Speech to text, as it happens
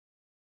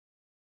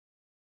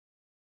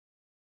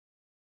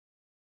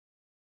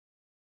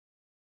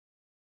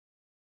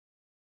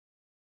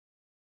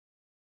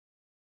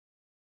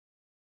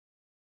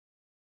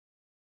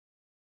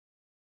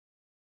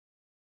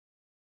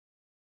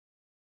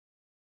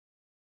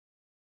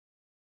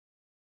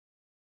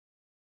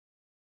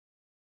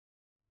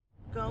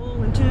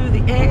Going to the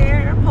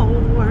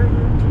airport,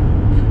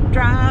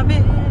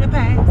 driving a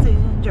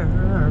passenger.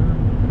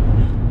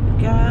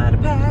 Got a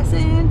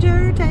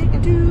passenger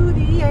taken to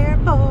the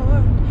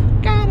airport.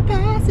 Got a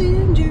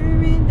passenger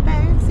in the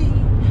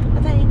backseat.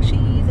 I think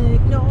she's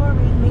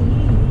ignoring me.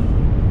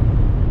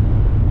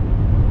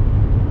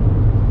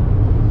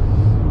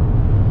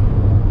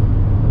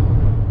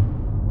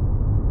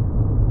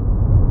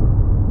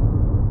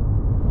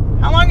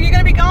 How long are you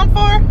going to be gone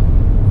for?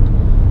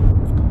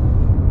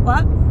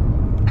 What?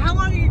 How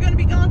long are you going to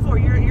be gone for?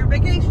 Your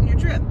vacation, your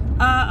trip?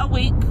 A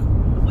week.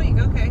 A week,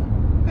 okay.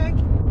 Okay.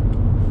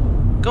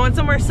 Going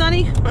somewhere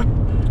sunny?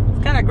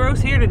 It's kind of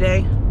gross here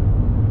today.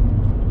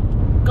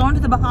 Going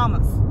to the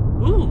Bahamas.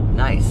 Ooh,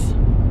 nice.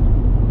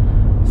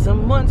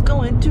 Someone's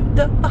going to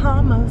the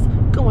Bahamas,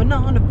 going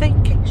on a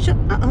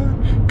vacation.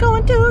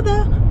 Going to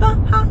the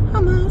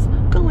Bahamas,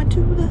 going to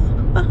the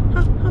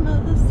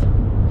Bahamas.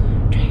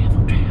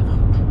 Travel, travel.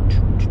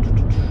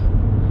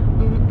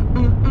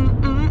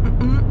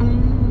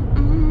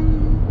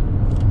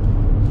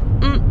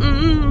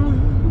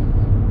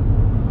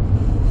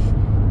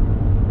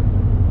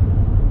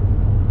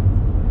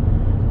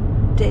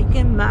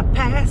 Taking my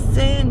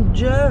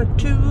passenger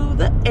to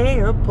the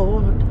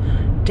airport,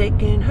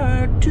 taking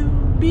her to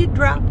be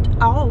dropped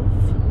off,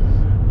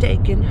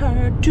 taking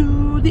her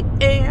to the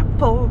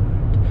airport,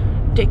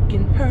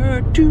 taking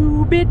her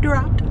to be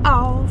dropped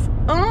off.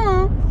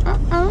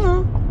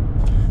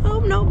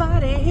 Hope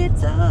nobody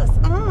hits us.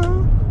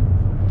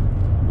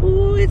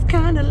 Ooh, it's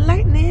kind of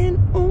lightning.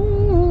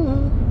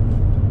 Ooh.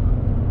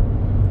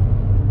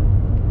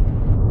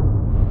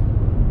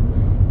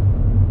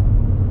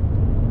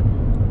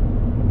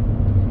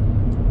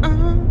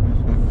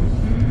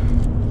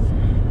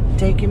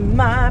 Taking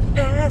my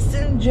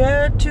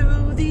passenger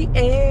to the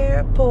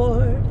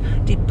airport.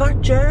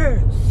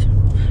 Departures,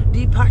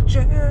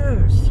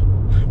 departures,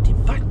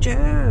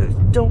 departures.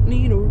 Don't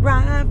need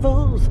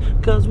arrivals,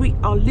 cause we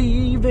are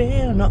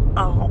leaving.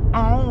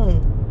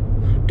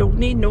 Don't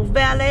need no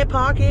valet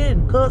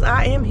parking, cause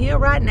I am here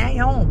right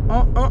now.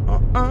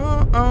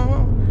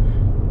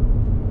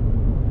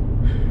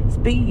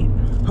 Speed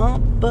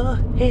hump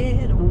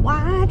ahead,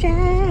 watch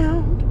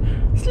out,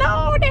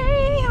 slow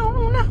down.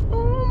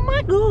 Oh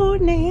my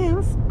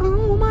goodness,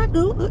 oh my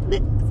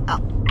goodness.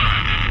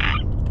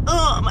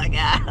 Oh my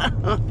God.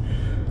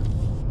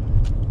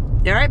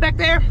 You alright back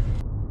there?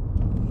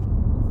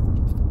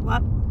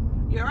 What?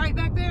 You alright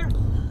back there?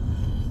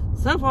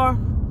 So far.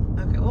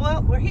 Okay,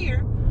 well, we're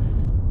here.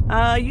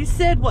 You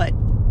said what?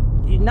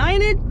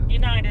 United?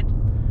 United.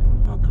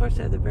 Well, of course,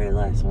 they're the very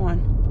last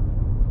one.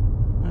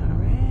 Alright.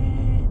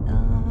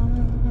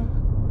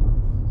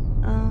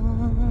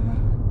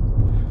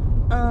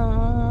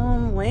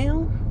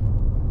 Well,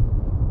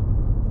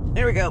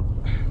 there we go.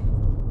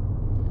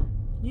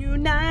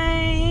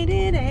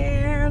 United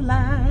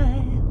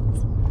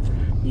Airlines.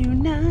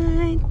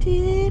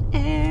 United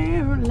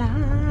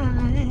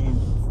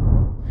Airlines.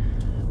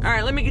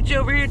 Alright, let me get you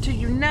over here to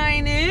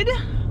United.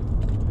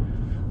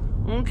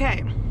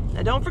 Okay.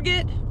 Now don't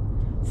forget,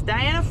 it's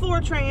Diana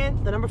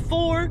Fortran, the number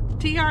 4,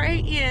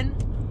 T-R-A-N,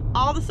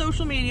 all the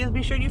social medias.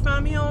 Be sure you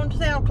find me on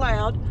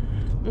SoundCloud.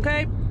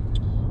 Okay?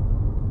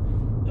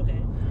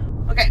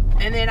 Okay,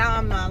 and then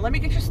let me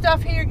get your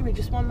stuff here. Give me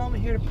just one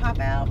moment here to pop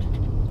out.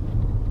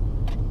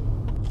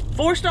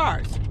 4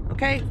 stars,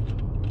 okay?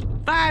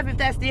 5 if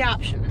that's the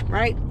option,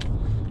 right?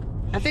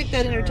 I think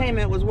that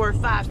entertainment was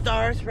worth 5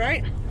 stars,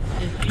 right?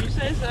 If you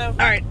say so. All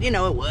right, you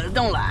know it was.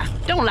 Don't lie.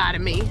 Don't lie to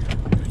me.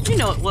 You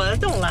know it was.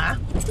 Don't lie.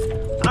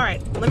 All right,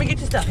 let me get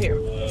your stuff here.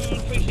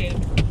 Appreciate it.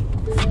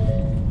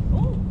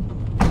 Ooh.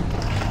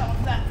 Oh,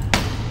 not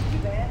too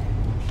bad.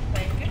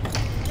 Thank you.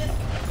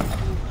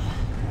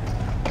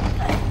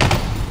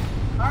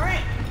 All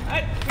right. All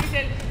right,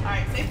 appreciate it. All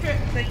right, safe trip.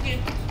 Thank you.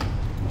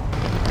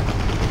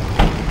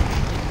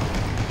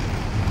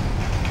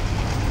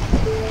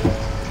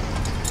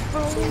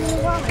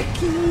 Phone, wallet,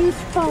 keys,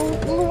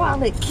 phone,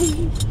 wallet,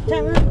 keys.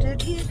 Time to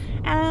get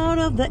out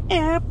of the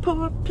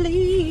airport,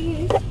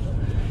 please.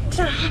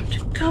 Time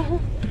to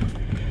go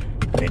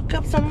pick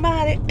up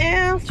somebody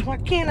else. Why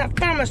can't I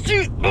find my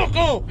seat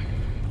buckle?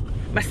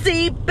 My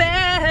seat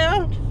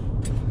belt.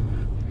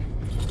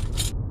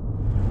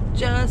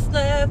 Just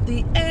left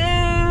the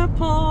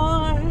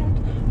airport,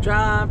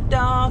 dropped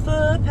off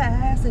a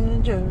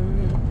passenger.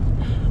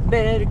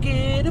 Better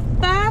get a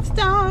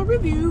 5-star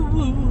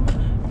review.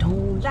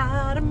 Don't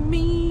lie to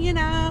me and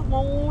I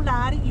won't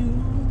lie to you.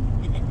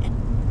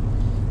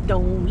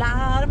 Don't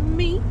lie to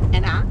me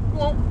and I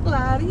won't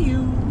lie to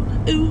you.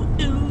 Ooh,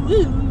 ooh,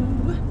 ooh.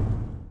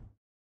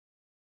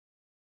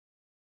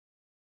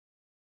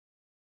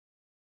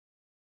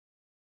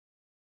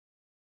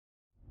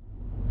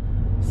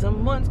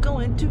 Someone's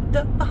going to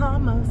the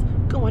Bahamas,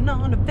 going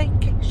on a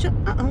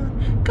vacation.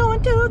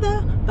 Going to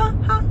the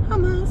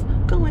Bahamas,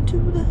 going to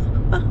the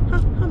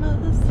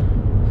Bahamas.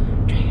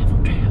 Travel,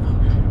 travel,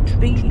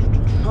 speed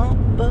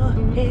hump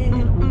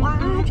ahead,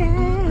 watch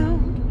out,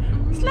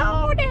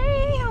 slow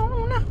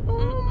down.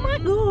 Oh my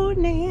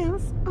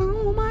goodness,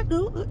 oh my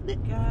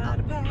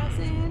Got a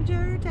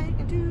passenger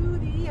taken to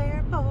the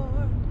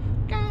airport.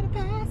 Got a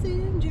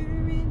passenger.